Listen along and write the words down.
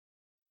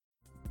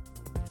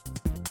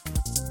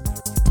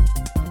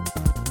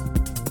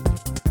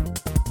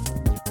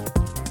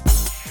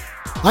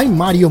I'm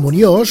Mario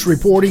Munoz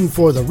reporting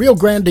for the Rio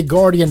Grande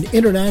Guardian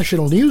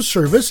International News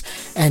Service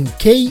and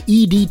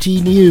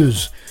KEDT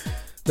News.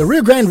 The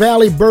Rio Grande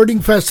Valley Birding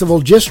Festival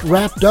just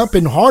wrapped up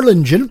in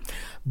Harlingen.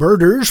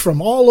 Birders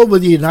from all over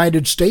the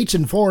United States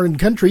and foreign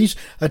countries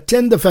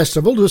attend the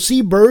festival to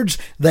see birds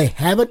they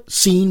haven't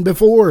seen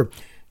before.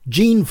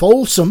 Jean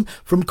Folsom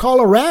from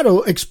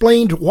Colorado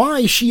explained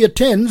why she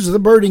attends the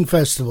birding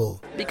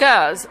festival.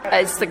 Because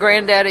it's the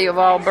granddaddy of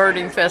all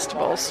birding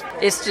festivals.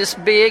 It's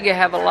just big. You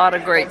have a lot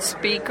of great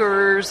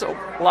speakers, a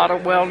lot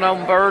of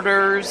well-known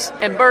birders,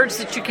 and birds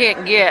that you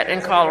can't get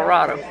in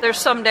Colorado. There's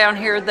some down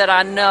here that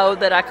I know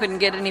that I couldn't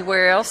get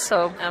anywhere else,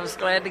 so I was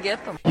glad to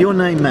get them. Your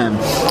name, ma'am?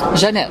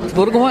 Jeanette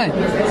Bourgoin.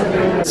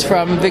 It's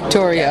from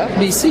Victoria,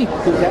 BC,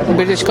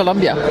 British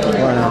Columbia.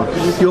 Wow.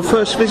 Your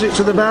first visit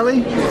to the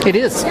valley? It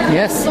is,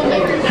 yes.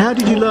 How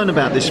did you learn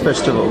about this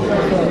festival?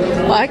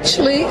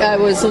 Actually, I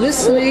was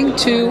listening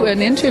to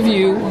an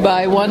interview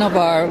by one of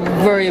our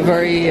very,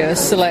 very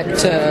select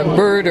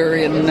birder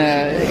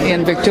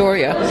in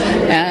Victoria,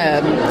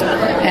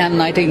 Anne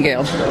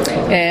Nightingale.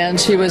 And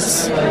she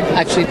was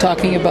actually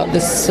talking about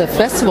this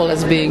festival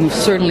as being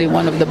certainly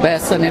one of the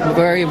best and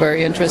very,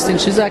 very interesting.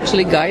 She's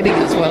actually guiding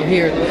as well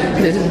here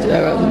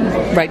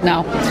right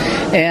now.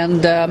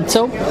 And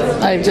so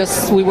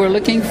we were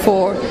looking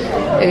for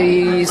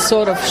a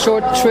sort of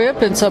short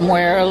trip and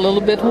somewhere a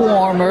little bit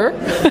warmer.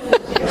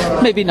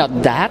 Maybe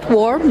not that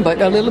warm,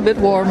 but a little bit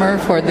warmer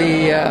for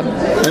the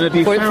and have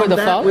you found for the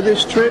that fall. With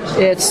this trip?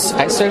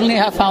 I certainly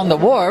have found the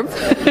warmth,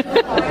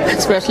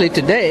 especially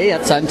today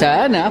at Santa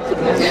Ana.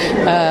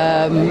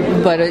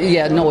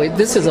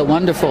 This is a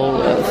wonderful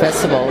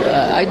festival.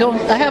 I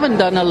haven't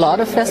done a lot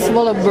of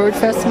bird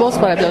festivals,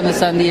 but I've done the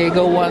San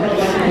Diego one,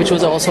 which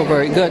was also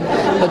very good.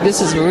 But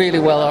this is really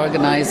well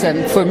organized,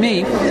 and for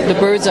me, the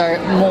birds are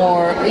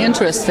more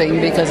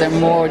interesting because they're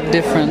more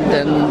different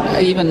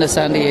than even the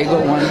San Diego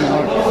one.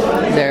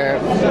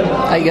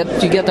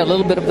 You get a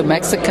little bit of the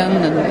Mexican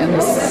and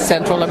the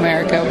Central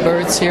America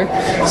birds here.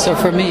 So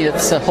for me,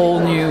 it's a whole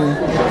new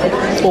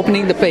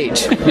opening the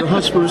page. Your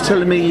husband was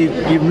telling me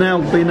you've now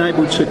been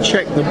able to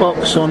check the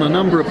box on a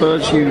number of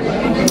birds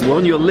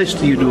on your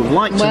list you'd have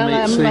liked to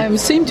meet. Well, I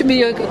seem to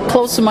be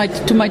close to my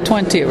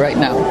 20 right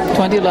now.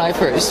 20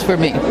 lifers for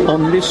me.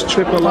 On this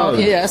trip alone?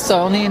 Yes,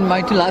 only in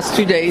my last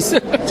 2 days.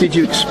 Did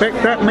you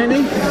expect that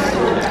many?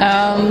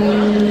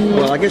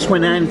 Well, I guess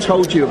when Anne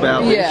told you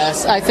about this.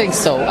 Yes, I think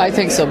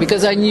so,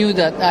 because I knew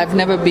that I've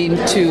never been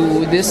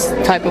to this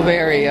type of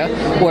area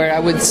where I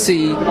would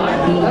see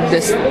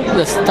this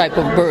type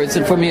of birds.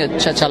 And for me, a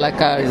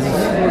chachalaca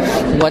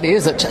what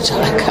is a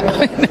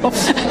chachalaca?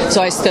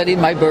 So I studied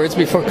my birds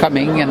before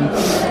coming,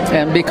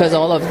 and because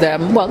all of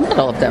them, well, not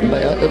all of them,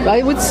 but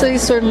I would say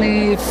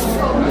certainly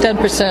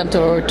 10%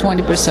 or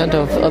 20%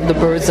 of the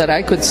birds that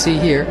I could see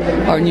here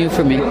are new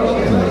for me.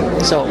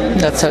 So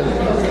that's a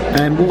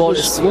And what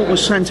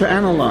was Santa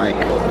Ana like?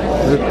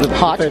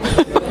 Hot.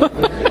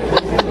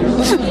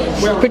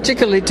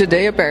 Particularly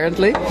today,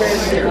 apparently.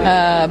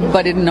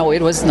 But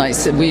it was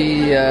nice.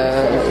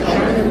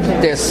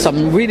 There's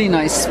some really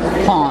nice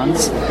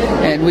ponds,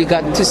 and we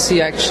got to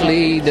see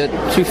actually the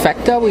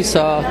trifecta. We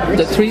saw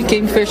the three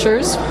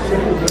kingfishers.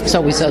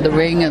 So we saw the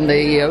ring and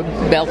the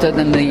belted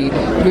and the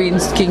green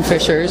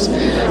kingfishers,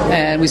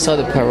 and we saw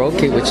the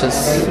paroquet, which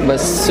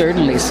was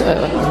certainly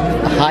a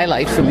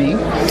highlight for me.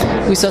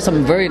 We saw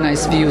some very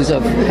nice views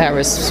of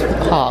Harris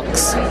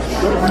hawks,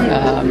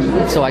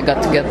 so I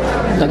got to get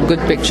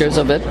good pictures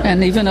of it,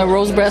 and even a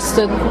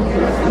rose-breasted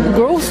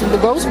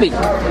grosbeak.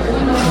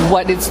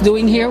 What it's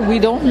doing here, we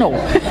don't know,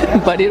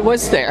 but it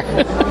was there.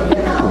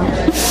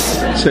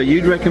 So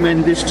you'd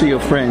recommend this to your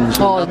friends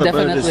and other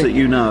definitely. birders that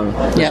you know?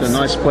 Yes. It's a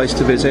nice place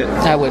to visit.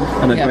 I would.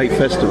 And a great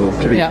festival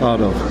to be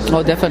part of.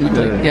 Oh,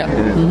 definitely. Yeah.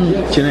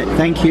 Mm-hmm. Jeanette,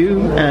 thank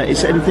you.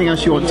 Is there anything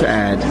else you want to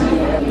add?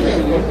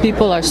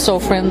 People are so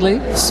friendly,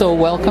 so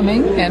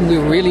welcoming, and we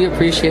really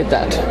appreciate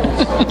that.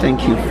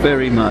 Thank you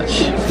very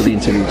much for the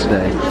interview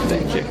today.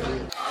 Thank you.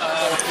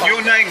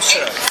 Your name,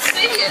 sir?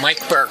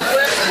 Mike Burke.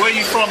 Where are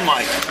you from,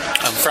 Mike?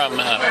 I'm from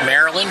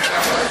Maryland.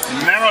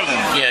 Maryland?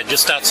 Yeah,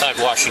 just outside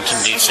Washington,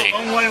 D.C. That's a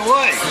long way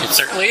away. It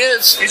certainly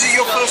is. Is it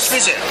your first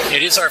visit?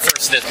 It is our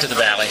first visit to the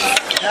valley.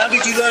 How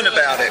did you learn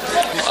about it?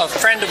 A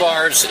friend of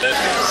ours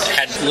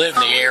had lived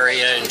in the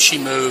area, and she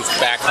moved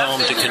back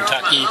home to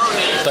Kentucky,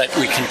 but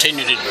we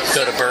continued to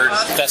go to bird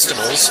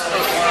festivals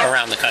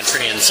around the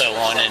country and so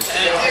on, and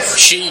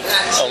she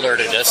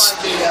alerted us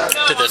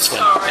to this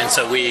one, and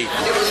so we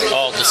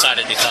all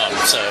decided to come.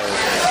 So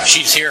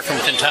she's here from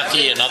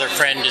Kentucky, another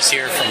friend is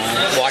here from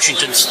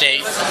Washington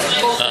State,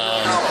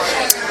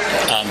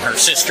 her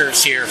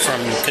sister's here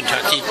from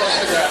Kentucky,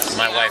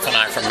 my wife and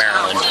I from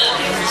Maryland.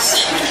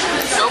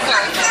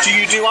 Do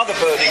you do other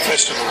birding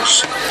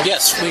festivals?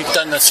 Yes, we've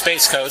done the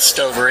Space Coast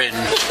over in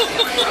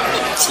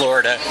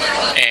Florida,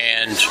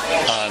 and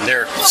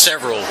there are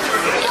several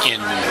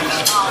in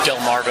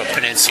Delmarva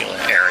Peninsula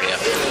area,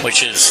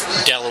 which is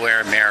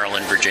Delaware,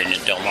 Maryland, Virginia,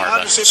 Delmarva.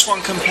 How does this this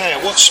one compare?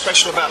 What's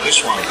special about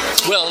this one?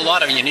 Well, a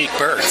lot of unique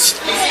birds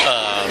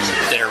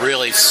that are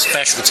really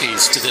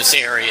specialties to this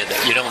area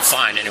that you don't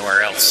find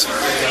anywhere else.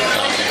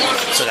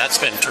 So that's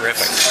been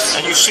terrific.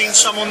 And you've seen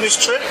some on this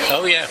trip?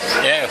 Oh, yeah.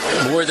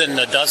 More than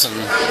a dozen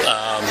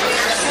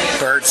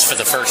birds for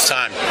the first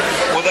time.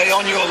 Were they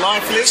on your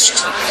live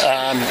list?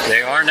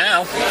 They are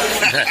now.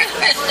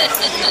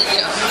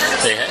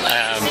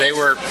 They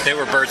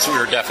were birds we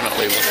were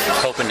definitely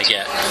hoping to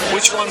get.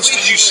 Which ones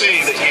did you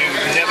see that you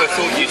never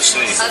thought you'd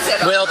see?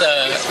 Well,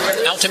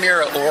 the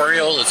Altamira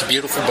oriole is a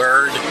beautiful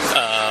bird.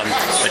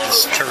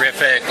 It's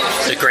terrific.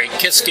 The great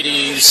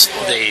kiskidees,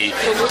 the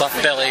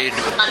buff-bellied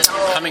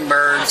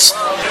hummingbirds,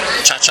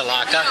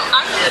 chachalaca,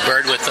 the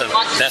bird with the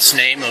best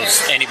name of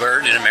any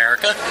bird in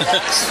America.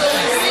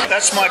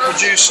 That's my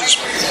producer's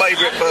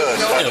favorite bird.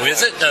 Oh,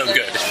 is it? Oh,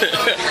 good.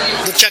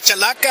 The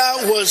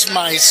chachalaca was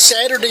my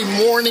Saturday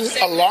morning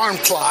alarm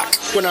clock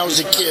when I was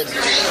a kid.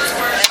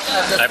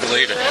 I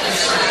believe it.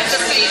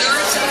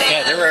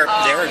 Yeah,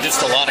 there were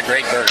just a lot of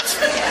great birds.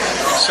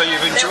 So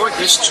you've enjoyed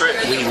this trip?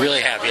 We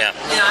really have, yeah.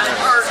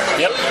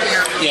 Yep.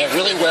 Yeah,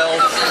 really well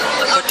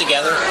put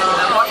together.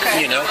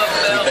 You know,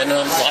 we've been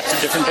on lots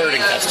of different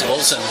birding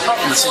festivals, and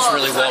this is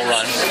really well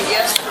run.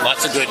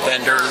 Lots of good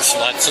vendors,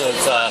 lots of,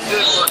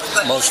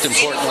 most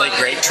importantly,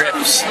 great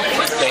trips.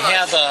 They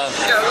have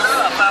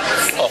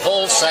a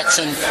whole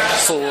section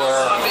for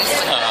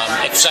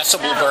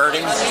accessible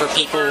birding for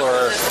people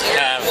who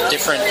have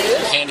different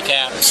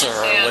handicaps or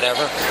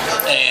whatever.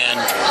 And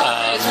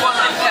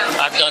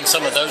I've done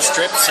some of those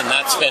trips, and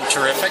that's been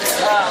terrific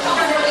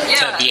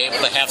to be able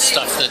to have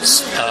stuff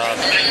that's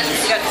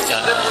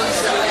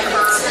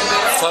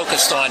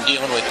focused on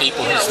dealing with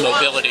people whose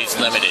mobility is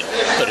limited,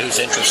 but whose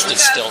interest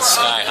is still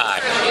sky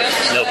high.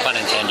 No pun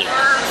intended.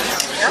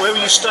 Where were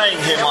you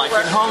staying here, Mike?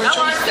 In Harlingen?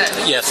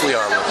 Yes, we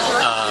are.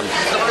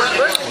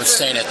 We're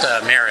staying at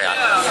the Marriott.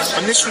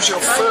 And this was your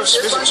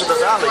first visit to the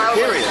valley,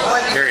 period?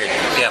 Period,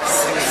 yeah.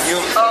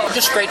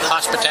 Just great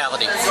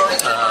hospitality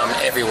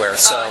everywhere,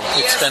 so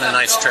it's been a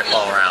nice trip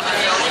all around.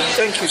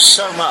 Thank you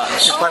so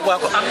much. You're quite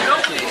welcome.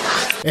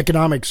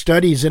 Economic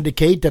studies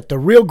indicate that the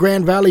Rio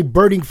Grande Valley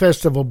Birding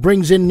Festival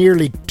brings in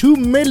nearly $2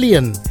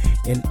 million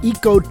in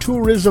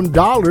ecotourism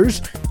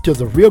dollars to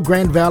the Rio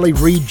Grande Valley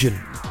region.